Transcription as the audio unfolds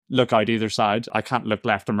look out either side. I can't look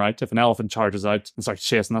left and right. If an elephant charges out and starts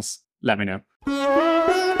chasing us, let me know.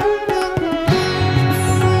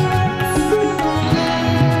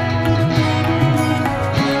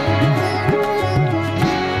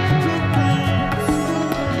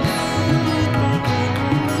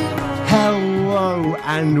 Hello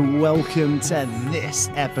and welcome to this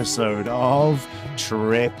episode of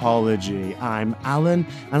Tripology. I'm Alan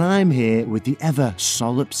and I'm here with the ever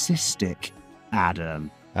solipsistic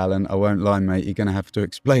Adam. Alan, I won't lie, mate. You're going to have to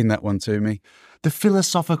explain that one to me. The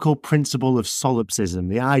philosophical principle of solipsism,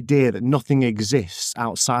 the idea that nothing exists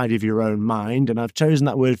outside of your own mind. And I've chosen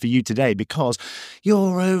that word for you today because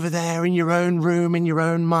you're over there in your own room, in your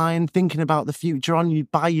own mind, thinking about the future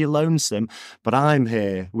by your lonesome. But I'm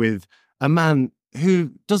here with a man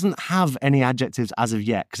who doesn't have any adjectives as of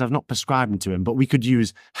yet because I've not prescribed them to him, but we could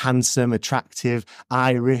use handsome, attractive,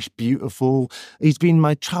 Irish, beautiful. He's been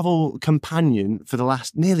my travel companion for the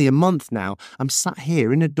last nearly a month now. I'm sat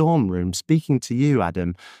here in a dorm room speaking to you,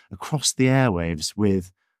 Adam, across the airwaves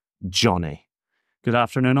with Johnny. Good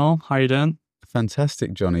afternoon, all. How are you doing?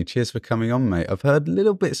 Fantastic, Johnny. Cheers for coming on, mate. I've heard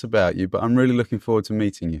little bits about you, but I'm really looking forward to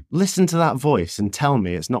meeting you. Listen to that voice and tell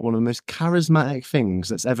me it's not one of the most charismatic things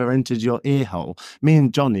that's ever entered your ear hole. Me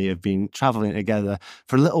and Johnny have been travelling together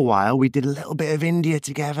for a little while. We did a little bit of India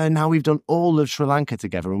together. Now we've done all of Sri Lanka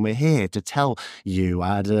together, and we're here to tell you,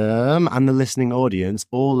 Adam, and the listening audience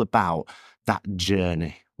all about that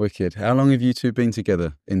journey. Wicked. How long have you two been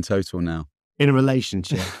together in total now? In a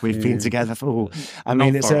relationship, we've been together for,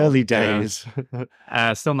 it's early days.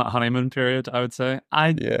 Still not honeymoon period, I would say.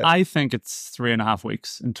 I think it's 3.5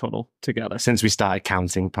 weeks in total together. Since we started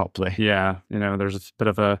counting properly. Yeah, there's a bit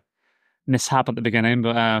of a mishap at the beginning,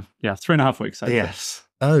 but 3.5 weeks, I'd say.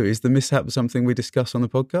 Oh, is the mishap something we discuss on the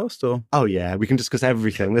podcast, or? Oh, yeah, we can discuss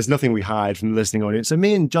everything. There's nothing we hide from the listening audience. So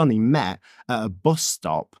me and Johnny met at a bus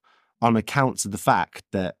stop on account of the fact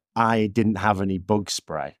that I didn't have any bug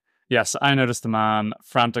spray. Yes, I noticed a man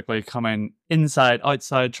frantically coming inside,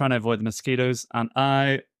 outside, trying to avoid the mosquitoes, and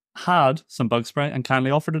I had some bug spray and kindly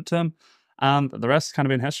offered it to him, and the rest kind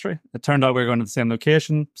of been history. It turned out we were going to the same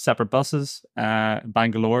location, separate buses.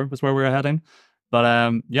 Bangalore was where we were heading,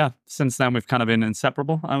 but since then we've kind of been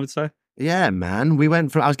inseparable, I would say. Yeah, man.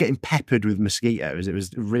 I was getting peppered with mosquitoes. It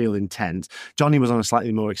was real intense. Johnny was on a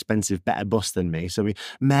slightly more expensive, better bus than me. So we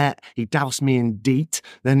met, he doused me in DEET.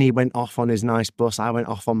 Then he went off on his nice bus. I went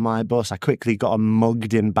off on my bus. I quickly got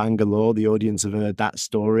mugged in Bangalore. The audience have heard that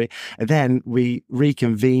story. And then we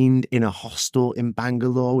reconvened in a hostel in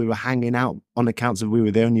Bangalore. We were hanging out on account of we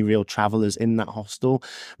were the only real travellers in that hostel.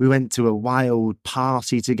 We went to a wild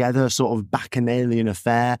party together, sort of bacchanalian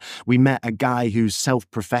affair. We met a guy who's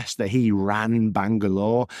self-professed that he ran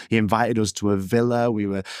Bangalore. He invited us to a villa. We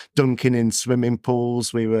were dunking in swimming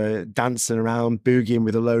pools. We were dancing around, boogieing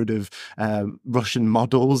with a load of Russian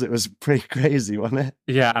models. It was pretty crazy, wasn't it?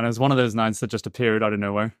 Yeah, and it was one of those nights that just appeared out of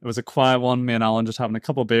nowhere. It was a quiet one, me and Alan just having a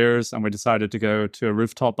couple of beers, and we decided to go to a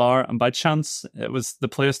rooftop bar. And by chance, it was the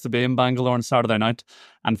place to be in Bangalore on Saturday night,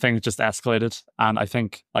 and things just escalated. And I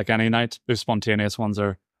think, like any night, those spontaneous ones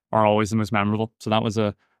are always the most memorable. So that was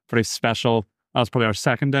a pretty special. That was probably our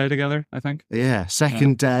second day together, I think. Yeah,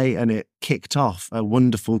 second day, and it kicked off a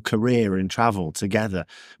wonderful career in travel together.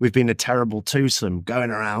 We've been a terrible twosome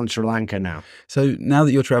going around Sri Lanka now. So now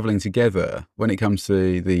that you're travelling together, when it comes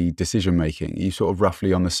to the decision-making, are you sort of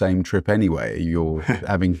roughly on the same trip anyway? You're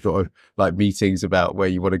having sort of like meetings about where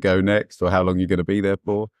you want to go next or how long you're going to be there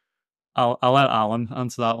for? I'll let Alan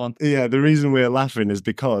answer that one. Yeah, the reason we're laughing is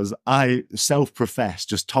because I self-professed,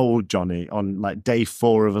 just told Johnny on like day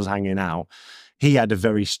 4 of us hanging out, he had a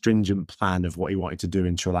very stringent plan of what he wanted to do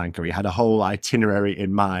in Sri Lanka. He had a whole itinerary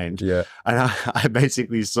in mind. Yeah. And I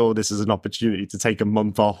basically saw this as an opportunity to take a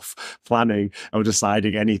month off planning or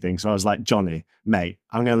deciding anything. So I was like, Johnny, mate,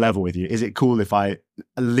 I'm going to level with you. Is it cool if I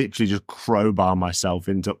literally just crowbar myself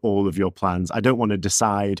into all of your plans? I don't want to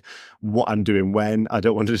decide what I'm doing when. I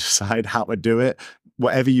don't want to decide how to do it.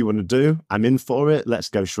 Whatever you want to do, I'm in for it. Let's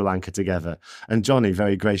go Sri Lanka together. And Johnny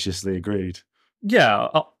very graciously agreed. Yeah,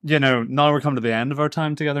 now we're coming to the end of our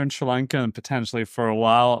time together in Sri Lanka, and potentially for a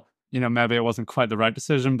while, maybe it wasn't quite the right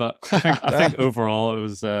decision, but I think overall it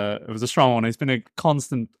was a strong one. He's been a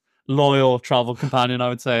constant, loyal travel companion, I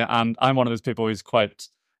would say, and I'm one of those people who's quite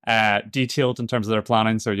detailed in terms of their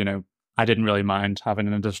planning. So I didn't really mind having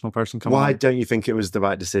an additional person come Why on. don't you think it was the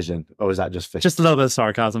right decision? Or was that just fish? Just a little bit of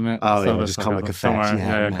sarcasm, mate. Oh, yeah, just comic effect.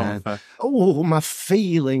 Yeah, oh, my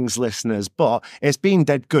feelings, listeners. But it's been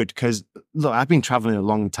dead good because, look, I've been traveling a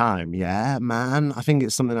long time. Yeah, man. I think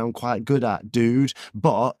it's something I'm quite good at, dude.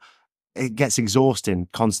 But it gets exhausting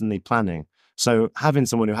constantly planning. So having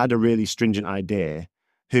someone who had a really stringent idea,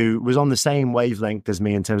 who was on the same wavelength as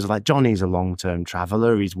me in terms of like, Johnny's a long-term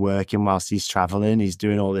traveller. He's working whilst he's travelling. He's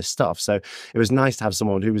doing all this stuff. So it was nice to have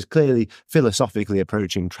someone who was clearly philosophically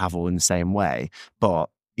approaching travel in the same way, but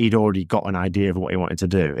he'd already got an idea of what he wanted to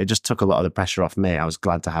do. It just took a lot of the pressure off me. I was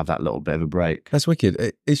glad to have that little bit of a break. That's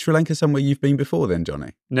wicked. Is Sri Lanka somewhere you've been before then,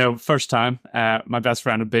 Johnny? No, first time. My best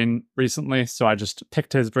friend had been recently, so I just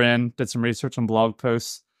picked his brain, did some research on blog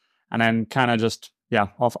posts, and then kind of just,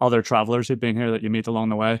 off other travelers who'd been here that you meet along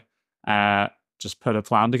the way, just put a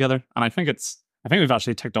plan together. And I think we've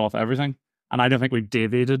actually ticked off everything. And I don't think we've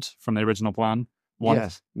deviated from the original plan.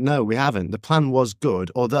 Yes. No, we haven't. The plan was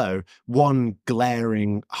good, although one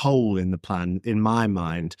glaring hole in the plan, in my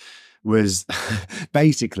mind, was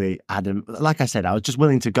basically, Adam, like I said, I was just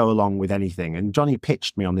willing to go along with anything. And Johnny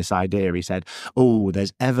pitched me on this idea. He said, oh,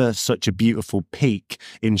 there's ever such a beautiful peak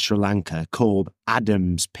in Sri Lanka called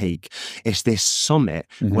Adam's Peak. It's this summit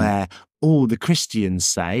where all the Christians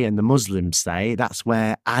say and the Muslims say that's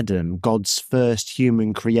where Adam, God's first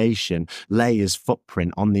human creation, lay his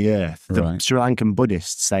footprint on the earth. The Sri Lankan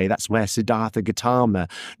Buddhists say that's where Siddhartha Gautama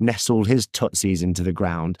nestled his tutsis into the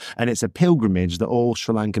ground. And it's a pilgrimage that all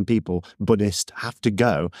Sri Lankan people, Buddhists, have to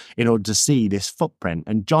go in order to see this footprint.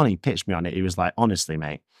 And Johnny pitched me on it. He was like, honestly,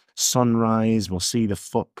 mate, sunrise, we'll see the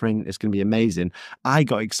footprint, it's going to be amazing. I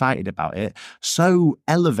got excited about it. So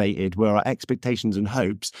elevated were our expectations and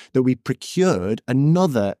hopes that we procured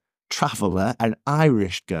another traveller, an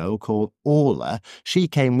Irish girl called Orla. She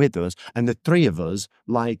came with us, and the three of us,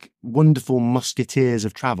 like wonderful musketeers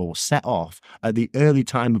of travel, set off at the early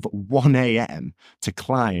time of 1 a.m. to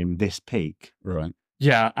climb this peak. Right.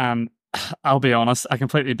 Yeah, and I'll be honest, I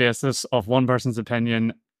completely base this off one person's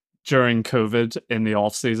opinion during COVID in the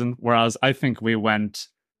off season, whereas I think we went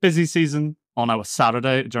busy season on a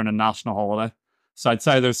Saturday during a national holiday. So I'd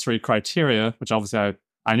say those three criteria, which obviously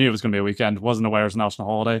I knew it was going to be a weekend, wasn't aware it was a national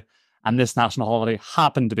holiday. And this national holiday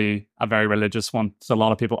happened to be a very religious one. So a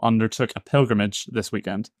lot of people undertook a pilgrimage this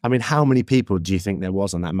weekend. I mean, how many people do you think there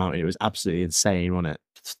was on that mountain? It was absolutely insane, wasn't it?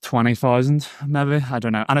 20,000, maybe. I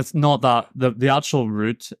don't know. And it's not that the actual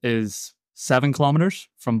route is 7 kilometers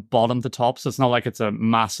from bottom to top. So it's not like it's a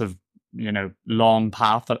massive, long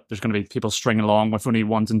path that there's going to be people stringing along with only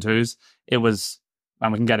ones and twos. It was,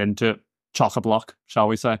 and we can get into it, chock-a-block, shall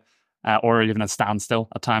we say, or even a standstill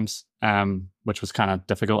at times, which was kind of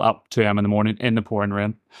difficult up 2 a.m. in the morning in the pouring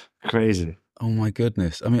rain. Crazy. Oh my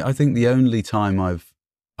goodness. I mean, I think the only time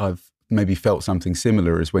I've maybe felt something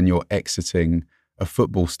similar is when you're exiting a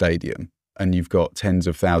football stadium and you've got tens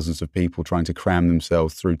of thousands of people trying to cram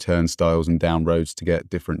themselves through turnstiles and down roads to get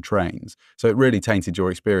different trains. So it really tainted your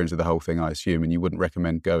experience of the whole thing, I assume, and you wouldn't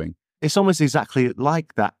recommend going. It's almost exactly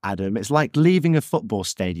like that, Adam. It's like leaving a football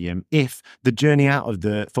stadium. If the journey out of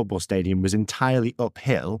the football stadium was entirely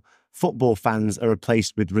uphill, football fans are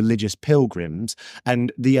replaced with religious pilgrims, and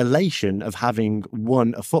the elation of having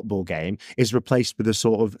won a football game is replaced with a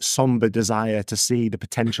sort of somber desire to see the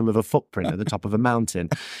potential of a footprint at the top of a mountain.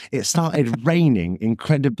 It started raining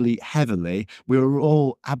incredibly heavily. We were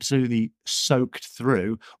all absolutely soaked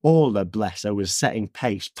through. Orla, bless her, was setting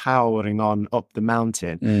pace, powering on up the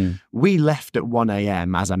mountain. We left at 1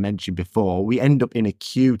 a.m., as I mentioned before. We end up in a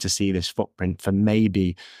queue to see this footprint for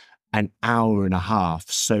maybe an hour and a half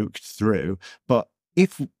soaked through. But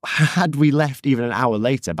had we left even an hour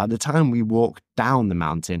later, by the time we walked down the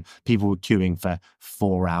mountain, people were queuing for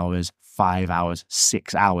 4 hours, 5 hours,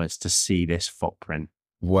 6 hours to see this footprint.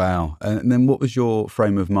 Wow. And then what was your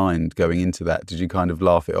frame of mind going into that? Did you kind of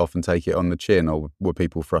laugh it off and take it on the chin, or were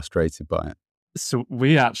people frustrated by it? So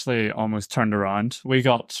we actually almost turned around. We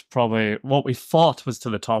got probably what we thought was to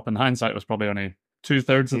the top. In hindsight, it was probably only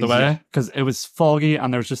 2/3 of the way, because it was foggy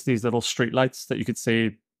and there was just these little street lights that you could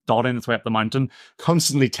see dotting its way up the mountain,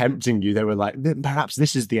 constantly tempting you. They were like, perhaps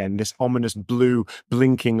this is the end, this ominous blue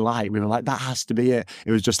blinking light. We were like, that has to be it.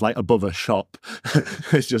 It was just like above a shop.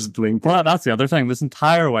 It's just blinking. Well, that's the other thing. This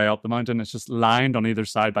entire way up the mountain is just lined on either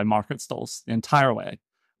side by market stalls the entire way,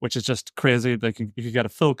 which is just crazy. You could get a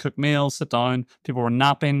full cooked meal, sit down. People were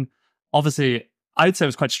napping. Obviously, I'd say it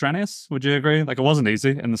was quite strenuous. Would you agree? Like, it wasn't easy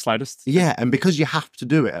in the slightest. Yeah, and because you have to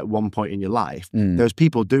do it at one point in your life, there was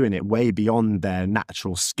people doing it way beyond their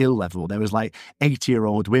natural skill level. There was like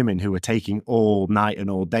 80-year-old women who were taking all night and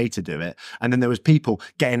all day to do it. And then there was people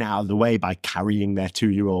getting out of the way by carrying their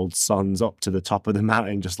 2-year-old sons up to the top of the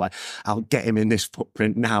mountain, just like, I'll get him in this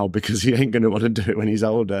footprint now because he ain't going to want to do it when he's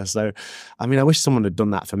older. So, I mean, I wish someone had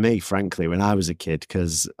done that for me, frankly, when I was a kid,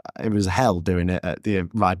 because it was hell doing it at the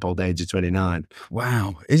ripe old age of 29.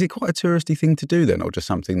 Wow. Is it quite a touristy thing to do then, or just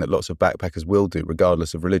something that lots of backpackers will do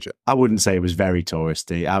regardless of religion? I wouldn't say it was very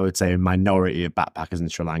touristy. I would say a minority of backpackers in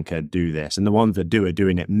Sri Lanka do this. And the ones that do are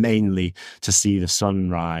doing it mainly to see the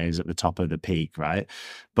sunrise at the top of the peak, right?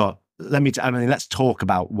 But let's talk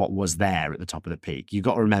about what was there at the top of the peak. You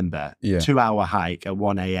got to remember, 2-hour hike at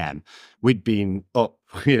 1 a.m. We'd been up,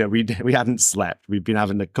 we hadn't slept. We'd been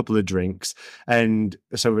having a couple of drinks. And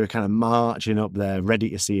so we were kind of marching up there, ready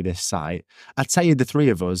to see this sight. I'd tell you, the three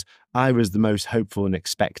of us, I was the most hopeful and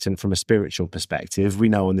expectant from a spiritual perspective. We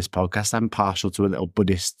know on this podcast, I'm partial to a little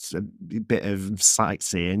Buddhist bit of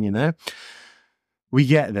sightseeing, We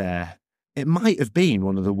get there. It might have been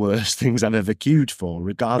one of the worst things I've ever queued for,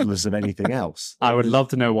 regardless of anything else. I would love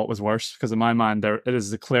to know what was worse, because in my mind, it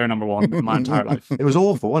is the clear number one in my entire life. It was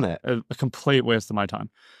awful, wasn't it? A complete waste of my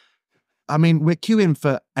time. I mean, we're queuing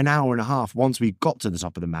for an hour and a half once we got to the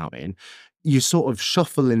top of the mountain. You're sort of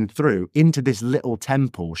shuffling through into this little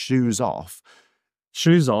temple, shoes off.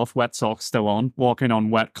 Shoes off, wet socks still on, walking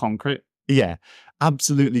on wet concrete. Yeah,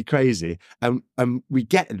 absolutely crazy. And we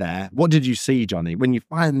get there. What did you see, Johnny, when you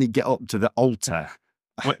finally get up to the altar?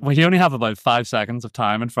 We only have about 5 seconds of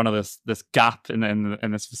time in front of this gap in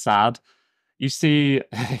this facade. You see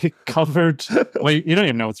covered. Well, you don't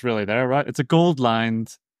even know it's really there, right? It's a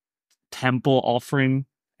gold-lined temple offering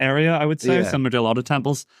area, I would say, similar to a lot of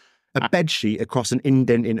temples. A bedsheet across an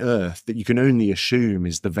indent in earth that you can only assume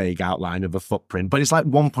is the vague outline of a footprint, but it's like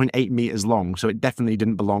 1.8 meters long, so it definitely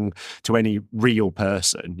didn't belong to any real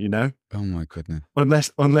person, Oh my goodness.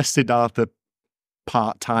 Unless Siddhartha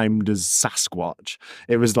part-timed as Sasquatch,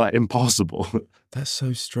 it was like impossible. That's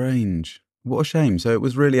so strange. What a shame. So it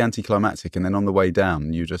was really anticlimactic, and then on the way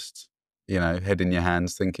down, you just, head in your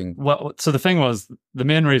hands thinking... Well, so the thing was, the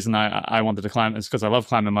main reason I wanted to climb is because I love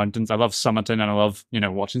climbing mountains, I love summiting, and I love,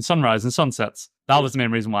 watching sunrise and sunsets. That was the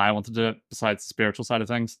main reason why I wanted to do it, besides the spiritual side of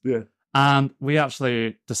things. Yeah. And we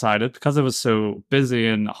actually decided, because it was so busy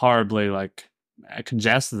and horribly,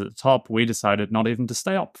 congested at the top, we decided not even to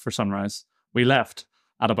stay up for sunrise. We left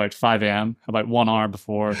at about 5 a.m., about 1 hour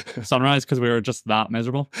before sunrise, because we were just that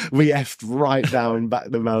miserable. We effed right down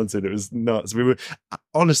back the mountain. It was nuts. We were,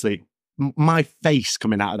 honestly... My face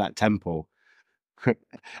coming out of that temple.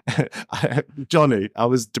 Johnny, I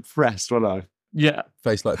was depressed, wasn't I? Yeah.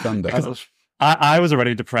 Face like thunder. I was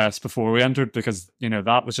already depressed before we entered, because,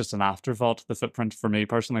 that was just an afterthought, the footprint for me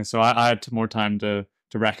personally. So I had more time to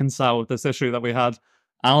reconcile with this issue that we had.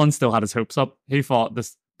 Alan still had his hopes up. He thought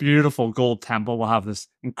this beautiful gold temple will have this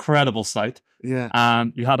incredible sight. Yeah.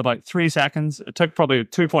 And you had about 3 seconds. It took probably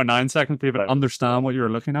 2.9 seconds for people to understand what you were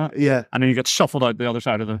looking at. Yeah. And then you get shuffled out the other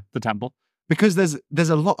side of the temple. Because there's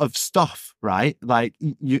a lot of stuff, right? Like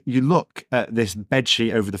you look at this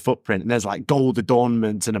bedsheet over the footprint, and there's like gold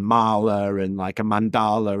adornments and a mala and like a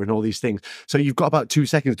mandala and all these things. So you've got about 2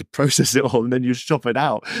 seconds to process it all, and then you shove it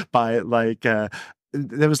out by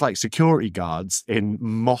there was like security guards in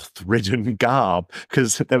moth-ridden garb,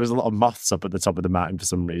 because there was a lot of moths up at the top of the mountain for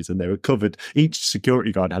some reason. They were covered. Each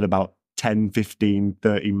security guard had about 10, 15,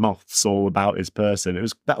 30 moths all about his person.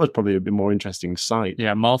 That was probably a bit more interesting sight.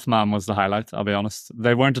 Yeah, Mothman was the highlight, I'll be honest.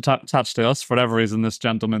 They weren't attached to us. For whatever reason, this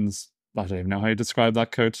gentleman's, I don't even know how you describe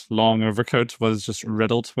that coat, long overcoat, was just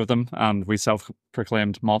riddled with them, and we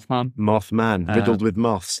self-proclaimed Mothman. Mothman, riddled with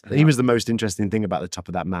moths. He was the most interesting thing about the top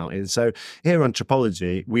of that mountain. So here on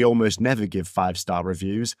Tripology, we almost never give 5-star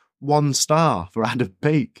reviews. 1 star for Adam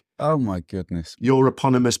Peak. Oh my goodness. Your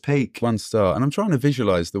eponymous peak. 1 star. And I'm trying to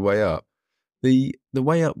visualize the way up. The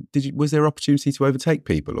way up, was there opportunity to overtake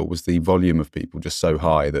people, or was the volume of people just so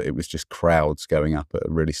high that it was just crowds going up at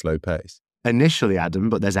a really slow pace? Initially, Adam,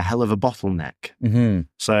 but there's a hell of a bottleneck. Mm-hmm.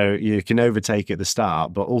 So you can overtake at the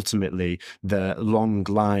start, but ultimately the long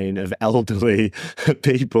line of elderly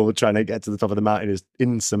people trying to get to the top of the mountain is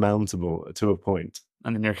insurmountable to a point.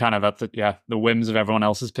 And then you're kind of at the whims of everyone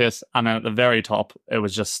else's pace. And then at the very top, it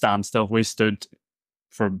was just standstill. We stood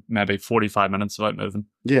for maybe 45 minutes without moving.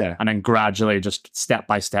 Yeah. And then gradually, just step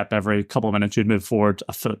by step, every couple of minutes, you'd move forward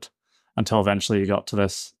a foot until eventually you got to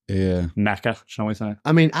this Mecca, shall we say.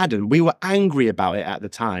 I mean, Adam, we were angry about it at the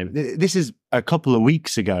time. This is a couple of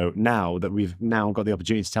weeks ago now that we've now got the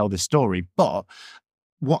opportunity to tell this story. But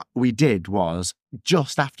what we did was,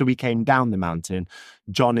 just after we came down the mountain,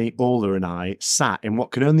 Johnny, Ola and I sat in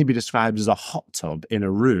what can only be described as a hot tub in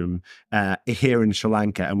a room here in Sri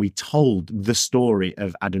Lanka, and we told the story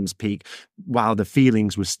of Adam's Peak while the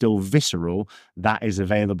feelings were still visceral. That is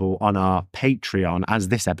available on our Patreon. As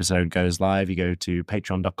this episode goes live, you go to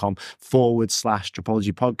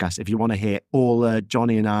patreon.com/Tripology Podcast if you want to hear Ola,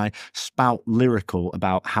 Johnny and I spout lyrical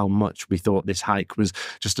about how much we thought this hike was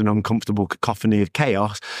just an uncomfortable cacophony of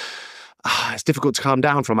chaos. It's difficult to calm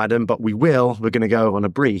down from, Adam, but we will. We're going to go on a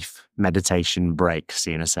brief meditation break.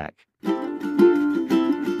 See you in a sec.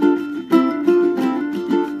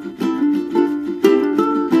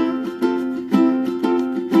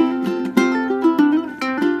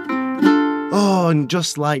 Oh, and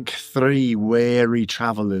just like three weary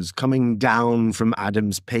travellers coming down from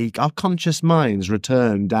Adam's Peak, our conscious minds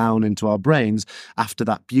return down into our brains after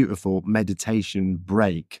that beautiful meditation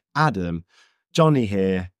break. Adam, Johnny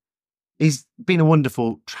here. He's been a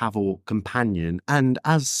wonderful travel companion, and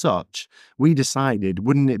as such, we decided,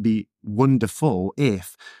 wouldn't it be wonderful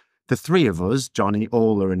if the three of us, Johnny,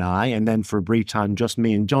 Orla and I, and then for a brief time just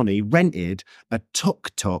me and Johnny, rented a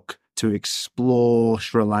tuk-tuk to explore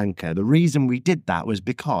Sri Lanka. The reason we did that was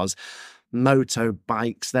because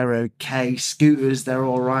motorbikes, they're okay, scooters, they're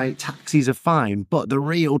all right, taxis are fine, but the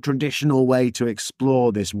real traditional way to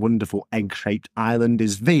explore this wonderful egg-shaped island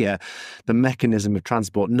is via the mechanism of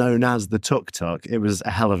transport known as the tuk-tuk. It was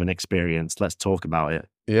a hell of an experience. Let's talk about it.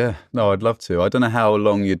 Yeah, no, I'd love to. I don't know how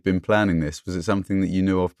long you'd been planning this. Was it something that you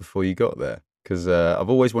knew of before you got there? Because I've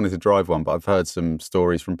always wanted to drive one, but I've heard some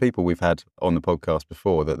stories from people we've had on the podcast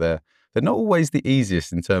before that they're not always the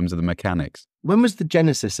easiest in terms of the mechanics. When was the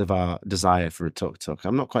genesis of our desire for a tuk-tuk?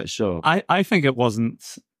 I'm not quite sure. I think it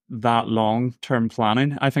wasn't that long-term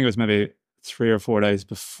planning. I think it was maybe 3 or 4 days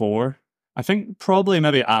before. I think probably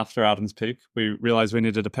maybe after Adam's Peak, we realised we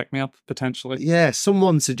needed a pick-me-up, potentially. Yeah,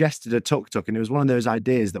 someone suggested a tuk-tuk, and it was one of those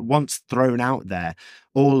ideas that once thrown out there,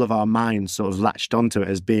 all of our minds sort of latched onto it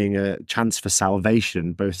as being a chance for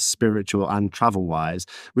salvation, both spiritual and travel-wise.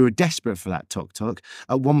 We were desperate for that tuk-tuk.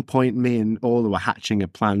 At one point, me and Orla were hatching a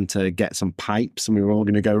plan to get some pipes, and we were all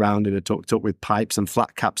going to go around in a tuk-tuk with pipes and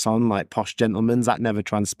flat caps on, like posh gentlemen. That never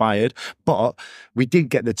transpired. But we did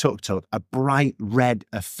get the tuk-tuk, a bright red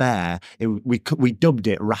affair. We dubbed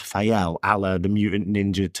it Raphael, a la the Mutant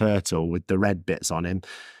Ninja Turtle with the red bits on him.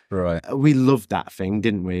 Right. We loved that thing,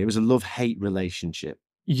 didn't we? It was a love-hate relationship.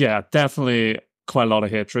 Yeah, definitely quite a lot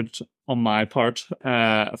of hatred on my part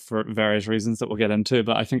for various reasons that we'll get into.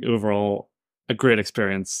 But I think overall, a great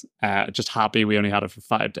experience. Just happy we only had it for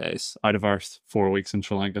 5 days out of our 4 weeks in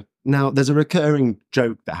Sri Lanka. Now, there's a recurring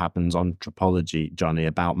joke that happens on Tripology, Johnny,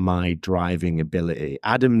 about my driving ability.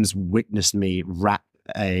 Adam's witnessed me wrap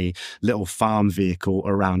a little farm vehicle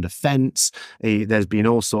around a fence. There's been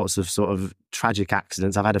all sorts of sort of tragic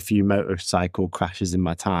accidents. I've had a few motorcycle crashes in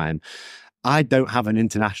my time. I don't have an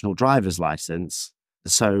international driver's license.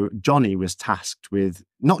 So Johnny was tasked with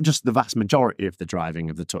not just the vast majority of the driving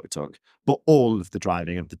of the tuk-tuk, but all of the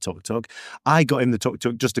driving of the tuk-tuk. I got in the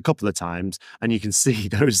tuk-tuk just a couple of times, and you can see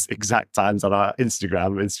those exact times on our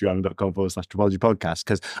Instagram, instagram.com/Tripology podcast,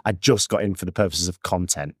 because I just got in for the purposes of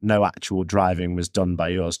content. No actual driving was done by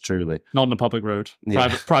yours truly. Not on a public road.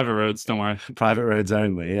 Yeah. Private roads, don't worry. Private roads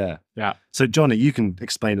only, yeah. Yeah. So Johnny, you can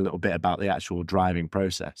explain a little bit about the actual driving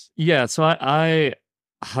process. Yeah, so I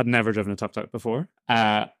had never driven a tuk-tuk before.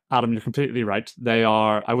 Adam, you're completely right. They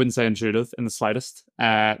are, I wouldn't say intuitive in the slightest.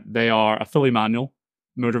 They are a fully manual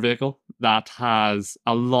motor vehicle that has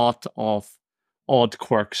a lot of odd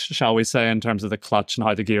quirks, shall we say, in terms of the clutch and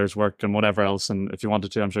how the gears work and whatever else. And if you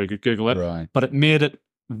wanted to, I'm sure you could Google it. Right. But it made it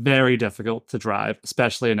very difficult to drive,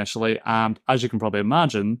 especially initially. And as you can probably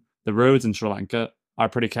imagine, the roads in Sri Lanka are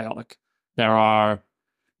pretty chaotic. There are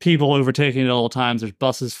people overtaking it all the times. There's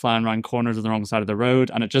buses flying around corners on the wrong side of the road.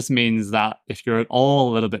 And it just means that if you're at all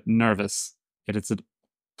a little bit nervous, it's a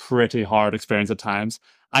pretty hard experience at times.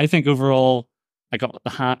 I think overall, I got the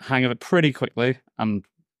hang of it pretty quickly and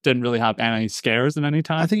didn't really have any scares in any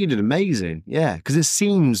time. I think you did amazing. Yeah, because it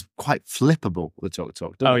seems quite flippable, the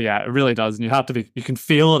tuk-tuk, doesn't Oh it? yeah, it really does. And you can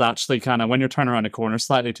feel it actually kind of when you're turning around a corner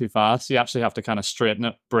slightly too fast, you actually have to kind of straighten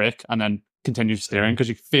it, brake, and then continue steering because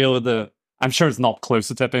you feel I'm sure it's not close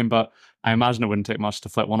to tipping, but I imagine it wouldn't take much to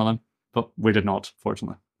flip one of them. But we did not,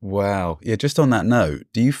 fortunately. Wow. Yeah, just on that note,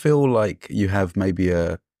 do you feel like you have maybe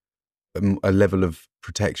a level of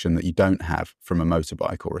protection that you don't have from a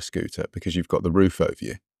motorbike or a scooter because you've got the roof over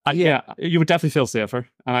you? Yeah, you would definitely feel safer.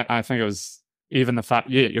 And I think it was even the fact,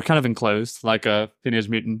 you're kind of enclosed like a Teenage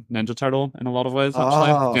Mutant Ninja Turtle in a lot of ways,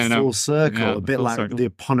 actually. Full circle. Yeah, a bit full like circle. the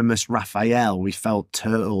eponymous Raphael. We felt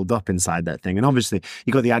turtled up inside that thing. And obviously,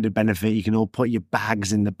 you got the added benefit. You can all put your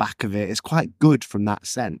bags in the back of it. It's quite good from that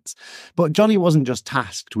sense. But Johnny wasn't just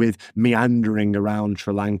tasked with meandering around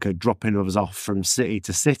Sri Lanka, dropping us off from city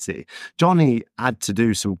to city. Johnny had to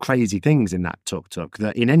do some crazy things in that tuk-tuk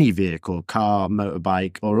that in any vehicle, car,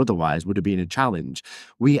 motorbike, or otherwise would have been a challenge.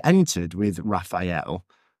 We entered with Raphael,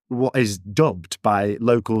 what is dubbed by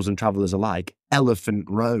locals and travellers alike, Elephant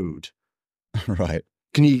Road. Right.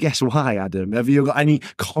 Can you guess why, Adam? Have you got any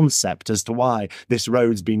concept as to why this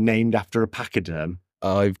road's been named after a pachyderm?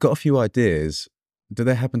 I've got a few ideas. Do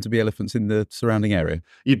there happen to be elephants in the surrounding area?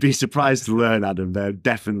 You'd be surprised to learn, Adam, there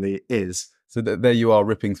definitely is. So there you are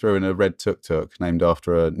ripping through in a red Tuk Tuk named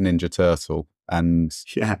after a ninja turtle and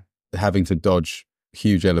having to dodge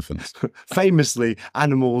huge elephants. Famously,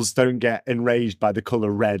 animals don't get enraged by the colour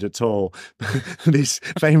red at all.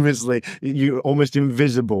 Famously, you're almost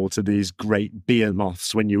invisible to these great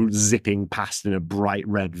behemoths when you're zipping past in a bright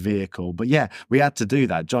red vehicle. But yeah, we had to do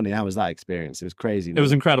that. Johnny, how was that experience? It was crazy. It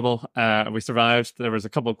was incredible. We survived. There was a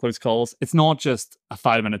couple of close calls. It's not just a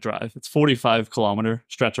 5-minute drive. It's 45-kilometre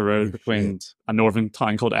stretch of road between a northern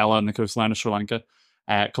town called Ella and the coastline of Sri Lanka.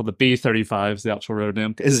 Called the B35 is the actual road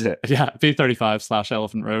name. Is it? Yeah,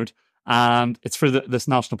 B35/Elephant Road. And it's for this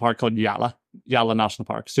national park called Yala National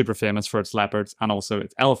Park, super famous for its leopards and also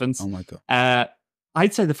its elephants. Oh my God.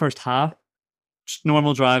 I'd say the first half, just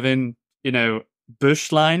normal driving,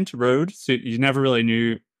 bush-lined road. So you never really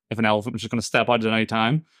knew if an elephant was just going to step out at any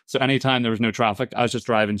time. So anytime there was no traffic, I was just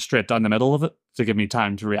driving straight down the middle of it to give me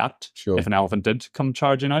time to react if an elephant did come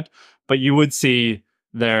charging out. But you would see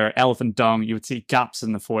their elephant dung, you would see gaps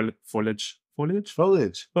in the foliage, where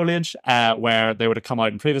they would have come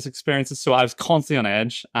out in previous experiences. So I was constantly on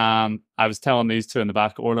edge. I was telling these two in the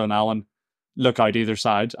back, Orla and Alan, look out either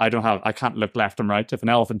side. I can't look left and right. If an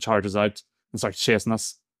elephant charges out and starts chasing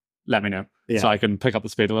us, let me know so I can pick up the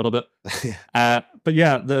speed a little bit. But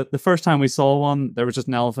yeah, the first time we saw one, there was just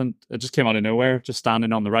an elephant. It just came out of nowhere, just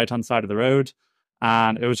standing on the right-hand side of the road.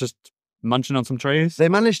 And it was just munching on some trees. They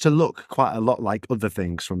managed to look quite a lot like other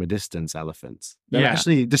things from a distance, elephants. They're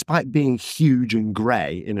actually, despite being huge and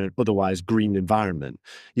grey in an otherwise green environment,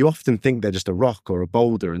 you often think they're just a rock or a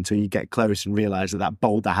boulder until you get close and realise that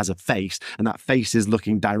boulder has a face, and that face is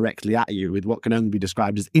looking directly at you with what can only be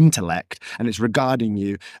described as intellect, and it's regarding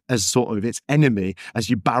you as sort of its enemy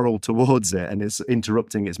as you barrel towards it, and it's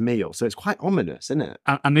interrupting its meal. So it's quite ominous, isn't it?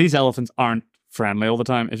 And these elephants aren't friendly all the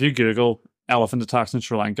time. If you Google elephant attacks in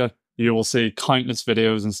Sri Lanka, you will see countless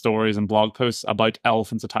videos and stories and blog posts about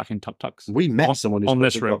elephants attacking tuk-tuks. We met someone who's on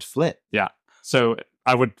this road. Flip. Yeah. So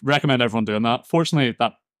I would recommend everyone doing that. Fortunately,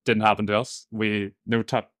 that didn't happen to us. No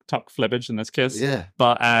tuk flippage in this case. Yeah.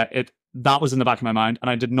 But that was in the back of my mind. And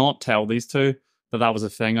I did not tell these two that was a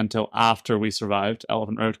thing until after we survived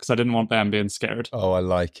Elephant Road, because I didn't want them being scared. Oh, I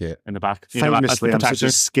like it. In the back. Famously, I'm such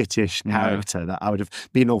a skittish character that I would have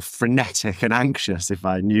been all frenetic and anxious if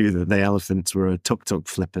I knew that the elephants were tuk-tuk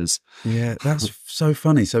flippers. Yeah, that's so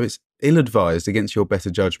funny. So it's ill-advised against your better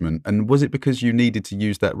judgment. And was it because you needed to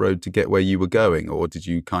use that road to get where you were going, or did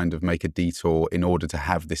you kind of make a detour in order to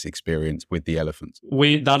have this experience with the elephants?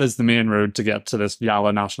 That is the main road to get to this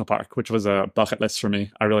Yala National Park, which was a bucket list for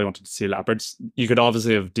me. I really wanted to see leopards. You could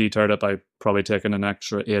obviously have detoured it by probably taking an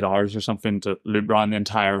extra 8 hours or something to loop around the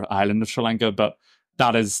entire island of Sri Lanka, but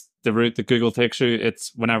that is the route that Google takes you.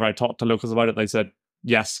 It's whenever I talked to locals about it, they said,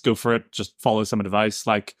 yes, go for it. Just follow some advice.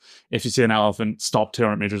 Like if you see an elephant, stop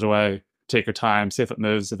 200 meters away, take your time, see if it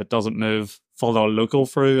moves. If it doesn't move, follow a local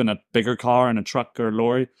through in a bigger car, in a truck or a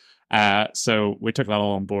lorry. So we took that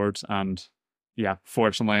all on board, and yeah,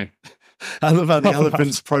 fortunately. I love how the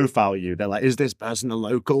elephants profile you. They're like, is this person a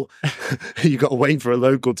local? You got to wait for a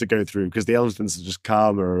local to go through because the elephants are just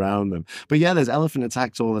calmer around them. But yeah, there's elephant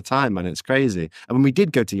attacks all the time, man. It's crazy. And when we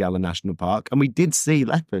did go to Yala National Park and we did see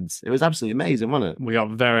leopards, it was absolutely amazing, wasn't it? We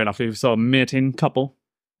got very lucky. We saw a mating couple.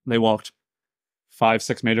 They walked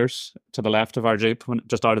 5-6 meters to the left of our Jeep,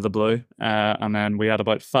 just out of the blue. And then we had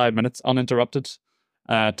about 5 minutes uninterrupted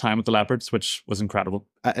time with the leopards, which was incredible.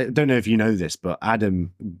 I don't know if you know this, but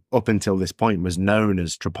Adam, up until this point, was known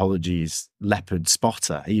as Tropology's leopard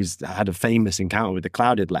spotter. He's had a famous encounter with the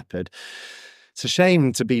clouded leopard. It's a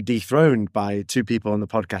shame to be dethroned by two people on the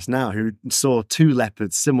podcast now who saw 2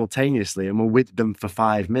 leopards simultaneously and were with them for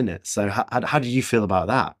 5 minutes. So how do you feel about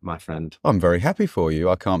that, my friend? I'm very happy for you.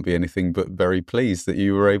 I can't be anything but very pleased that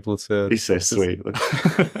you were able to... He's so sweet.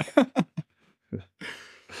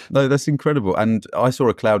 No, that's incredible. And I saw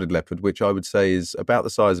a clouded leopard, which I would say is about the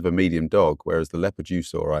size of a medium dog, whereas the leopard you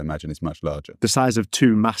saw, I imagine, is much larger. The size of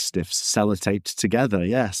 2 mastiffs sellotaped together,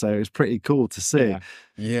 yeah. So it was pretty cool to see.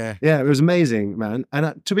 Yeah, it was amazing, man.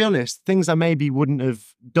 And to be honest, things I maybe wouldn't have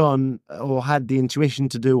done or had the intuition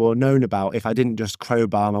to do or known about if I didn't just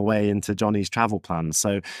crowbar my way into Johnny's travel plans.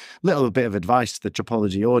 So little bit of advice to the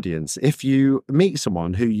Tropology audience. If you meet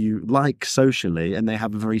someone who you like socially and they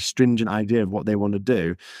have a very stringent idea of what they want to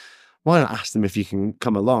do, Why not ask them if you can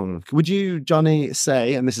come along? Would you, Johnny,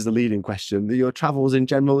 say, and this is a leading question, that your travels in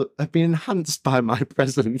general have been enhanced by my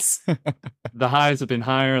presence? The highs have been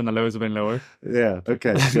higher and the lows have been lower. Yeah,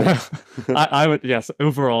 okay. Sure. I would, yes,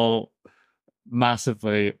 overall,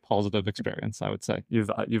 massively positive experience, I would say. You've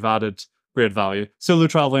added great value. Solo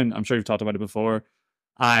traveling, I'm sure you've talked about it before.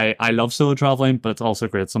 I love solo traveling, but it's also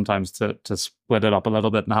great sometimes to split it up a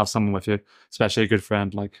little bit and have someone with you, especially a good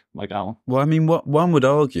friend like Alan. Well, I mean, what one would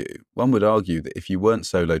argue that if you weren't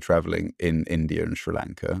solo traveling in India and Sri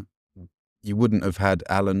Lanka, you wouldn't have had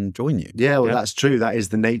Alan join you. Yeah, well, that's true. That is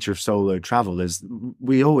the nature of solo travel. Is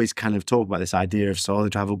we always kind of talk about this idea of solo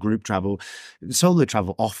travel, group travel. Solo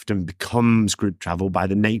travel often becomes group travel by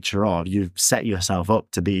the nature of you've set yourself up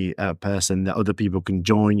to be a person that other people can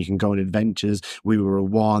join. You can go on adventures. We were a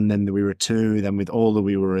 1, then we were a 2, then with Ola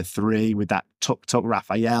we were a 3. With that Tuk Tuk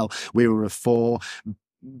Raphael, we were a 4.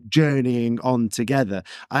 Journeying on together.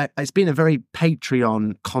 It's been a very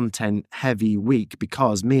Patreon content heavy week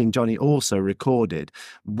because me and Johnny also recorded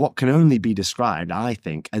what can only be described, I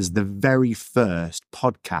think, as the very first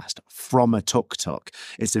podcast from a Tuk Tuk.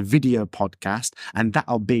 It's a video podcast and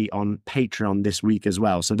that'll be on Patreon this week as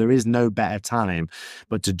well. So there is no better time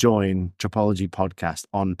but to join Tripology Podcast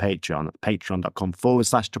on Patreon at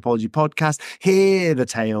patreon.com/Tripology Podcast. Hear the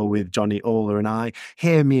tale with Johnny, Ola and I.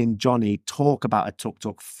 Hear me and Johnny talk about a Tuk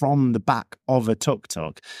Tuk from the back of a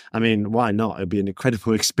tuk-tuk. I mean, why not? It'd be an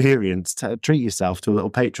incredible experience. To treat yourself to a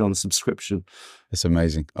little Patreon subscription. It's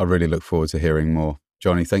amazing. I really look forward to hearing more.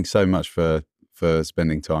 Johnny, thanks so much for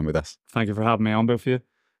spending time with us. Thank you for having me on, both of you.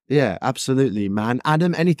 Yeah, absolutely, man.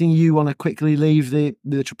 Adam, anything you want to quickly leave the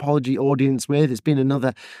Tripology audience with? It's been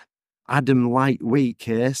another Adam light week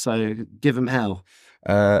here, so give them hell.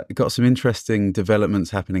 Got some interesting developments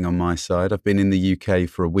happening on my side. I've been in the UK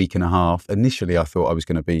for a week and a half. Initially, I thought I was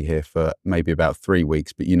going to be here for maybe about 3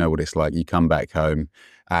 weeks, but you know what it's like. You come back home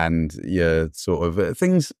and you're sort of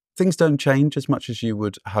things don't change as much as you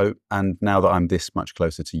would hope. And now that I'm this much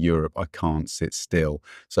closer to Europe, I can't sit still.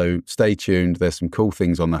 So stay tuned. There's some cool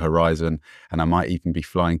things on the horizon, and I might even be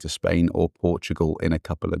flying to Spain or Portugal in a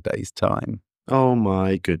couple of days' time. Oh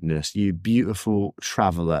my goodness, you beautiful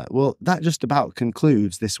traveller. Well, that just about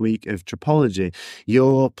concludes this week of Tripology.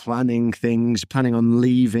 You're planning on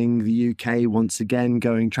leaving the UK once again,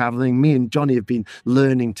 going travelling. Me and Johnny have been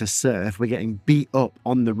learning to surf. We're getting beat up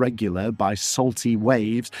on the regular by salty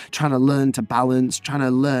waves, trying to learn to balance, trying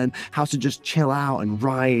to learn how to just chill out and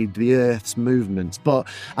ride the Earth's movements. But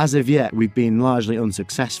as of yet, we've been largely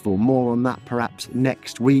unsuccessful. More on that perhaps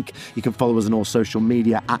next week. You can follow us on all social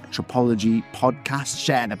media at Tripology Podcast.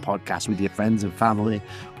 Share the podcast with your friends and family.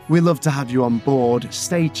 We love to have you on board.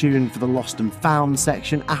 Stay tuned for the Lost and Found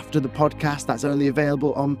section after the podcast. That's only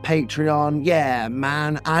available on Patreon. Yeah,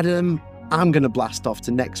 man. Adam, I'm going to blast off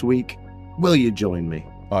to next week. Will you join me?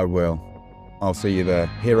 I will. I'll see you there.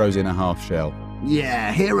 Heroes in a half shell.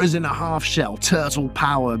 Yeah, heroes in a half shell. Turtle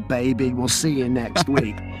power, baby. We'll see you next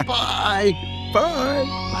week. Bye.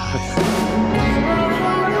 Bye.